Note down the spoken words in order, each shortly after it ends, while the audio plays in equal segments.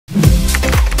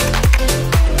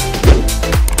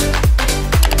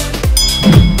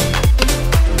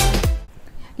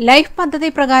Life പദ്ധതി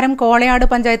പ്രകാരം കോളയാട്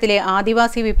പഞ്ചായത്തിലെ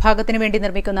ആദിവാസി വിഭാഗത്തിനു വേണ്ടി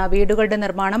നിർമ്മിക്കുന്ന വീടുകളുടെ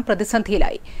നിർമ്മാണം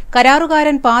പ്രതിസന്ധിയിലായി.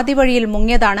 കരാറുകാരൻ പാതി വഴിയിൽ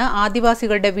മുങ്ങിയതാണ്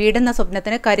ആദിവാസികളുടെ വീടെന്ന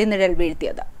സ്വപ്നത്തിന് കരിനിഴൽ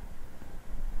വീഴ്ത്തിയത്.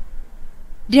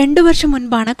 2 വർഷം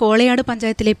മുൻപാണ് കോളയാട്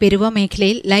പഞ്ചായത്തിലെ പെരുവ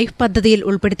മേഖലയിൽ ലൈഫ് പദ്ധതിയിൽ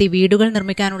ഉൾപ്പെടുത്തി വീടുകൾ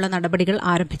നിർമ്മിക്കാനുള്ള നടപടികൾ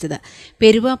ആരംഭിച്ചത്.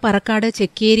 പെരുവ, പറക്കാട്,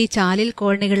 ചെക്കേരി, ചാലിൽ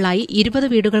കോളനികളിലായി 20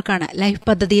 വീടുകൾക്കാണ് ലൈഫ്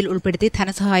പദ്ധതിയിൽ ഉൾപ്പെടുത്തി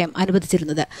ധനസഹായം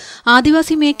അനുവദിച്ചിരുന്നത്.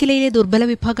 ആദിവാസി മേഖലയിലെ ദുർബല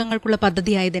വിഭാഗങ്ങൾക്കുള്ള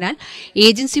പദ്ധതിയായതിനാൽ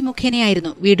ഏജൻസി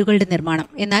മുഖേനയായിരുന്നു വീടുകളുടെ നിർമ്മാണം.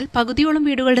 എന്നാൽ പകുതിയോളം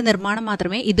വീടുകളുടെ നിർമ്മാണം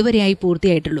മാത്രമേ ഇതുവരെയായി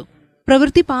പൂർത്തിയായിട്ടുള്ളൂ.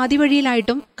 പ്രവൃത്തി പാതി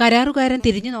വഴിയിലായിട്ടും കരാറുകാരൻ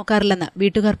തിരിഞ്ഞു നോക്കാറില്ലെന്ന്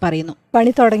വീട്ടുകാർ പറയുന്നു.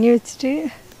 പണി തുടങ്ങി വെച്ചിട്ട്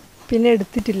പിന്നെ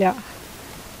എടുത്തിട്ടില്ല.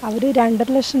 അവർ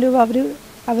 2.5 ലക്ഷം രൂപ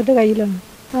അവരുടെ കയ്യിലാണ്.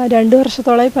 2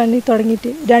 വർഷത്തോളമായി പണി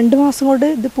തുടങ്ങിയിട്ട് 2 മാസം കൊണ്ട്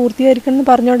ഇത് പൂർത്തീകരിക്കണം എന്ന്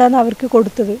പറഞ്ഞുകൊണ്ടാണ് അവർക്ക്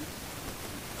കൊടുത്തത്.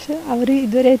 പക്ഷെ അവർ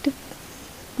ഇതുവരെയായിട്ട്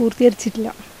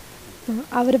പൂർത്തീകരിച്ചിട്ടില്ല.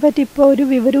 അവരെ പറ്റി ഇപ്പോൾ ഒരു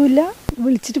വിവരവുമില്ല,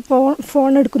 വിളിച്ചിട്ട്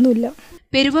ഫോൺ എടുക്കുന്നുമില്ല.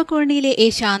 പെരുവ കോളനിയിലെ എ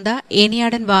ശാന്ത,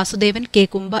 ഏനിയാടൻ വാസുദേവൻ, കെ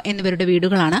കുംഭ എന്നിവരുടെ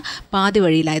വീടുകളാണ് പാതി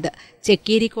വഴിയിലായത്.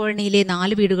 ചെക്കേരി കോളനിയിലെ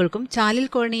 4 വീടുകൾക്കും ചാലിൽ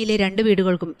കോളനിയിലെ 2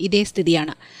 വീടുകൾക്കും ഇതേ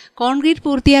സ്ഥിതിയാണ്. കോൺക്രീറ്റ്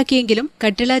പൂർത്തിയാക്കിയെങ്കിലും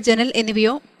കട്ടിള, ജനൽ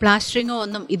എന്നിവയോ പ്ലാസ്റ്ററിങ്ങോ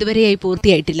ഒന്നും ഇതുവരെയായി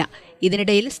പൂർത്തിയായിട്ടില്ല.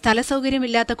 ഇതിനിടയിൽ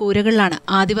സ്ഥലസൗകര്യമില്ലാത്ത കൂരകളിലാണ്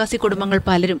ആദിവാസി കുടുംബങ്ങൾ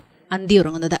പലരും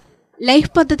അന്തിയുറങ്ങുന്നത്. ലൈഫ്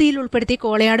പദ്ധതിയിൽ ഉൾപ്പെടുത്തി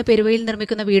കോളയാട് പെരുവയിൽ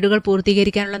നിർമ്മിക്കുന്ന വീടുകൾ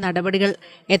പൂർത്തീകരിക്കാനുള്ള നടപടികൾ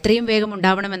എത്രയും വേഗം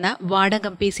ഉണ്ടാവണമെന്ന് വാർഡ്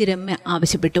അംഗം പി സി രമ്യ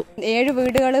ആവശ്യപ്പെട്ടു. 7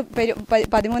 വീടുകൾ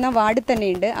 13ാം വാർഡിൽ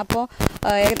തന്നെയുണ്ട്. അപ്പോൾ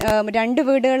 2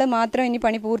 വീടുകൾ മാത്രം ഇനി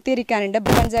പണി പൂർത്തീകരിക്കാനുണ്ട്.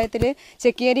 പഞ്ചായത്തിൽ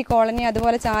ചെക്കിയേരി കോളനി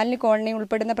അതുപോലെ ചാലിനി കോളനി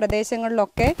ഉൾപ്പെടുന്ന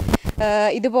പ്രദേശങ്ങളിലൊക്കെ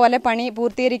ഇതുപോലെ പണി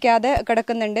പൂർത്തീകരിക്കാതെ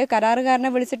കിടക്കുന്നുണ്ട്.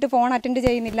 കരാറുകാരനെ വിളിച്ചിട്ട് ഫോൺ അറ്റൻഡ്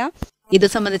ചെയ്യുന്നില്ല. ഇത്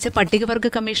സംബന്ധിച്ച്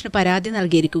പട്ടികവർഗ കമ്മീഷന് പരാതി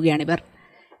നൽകിയിരിക്കുകയാണിവർ.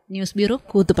 News bureau,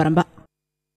 Koothuparamba.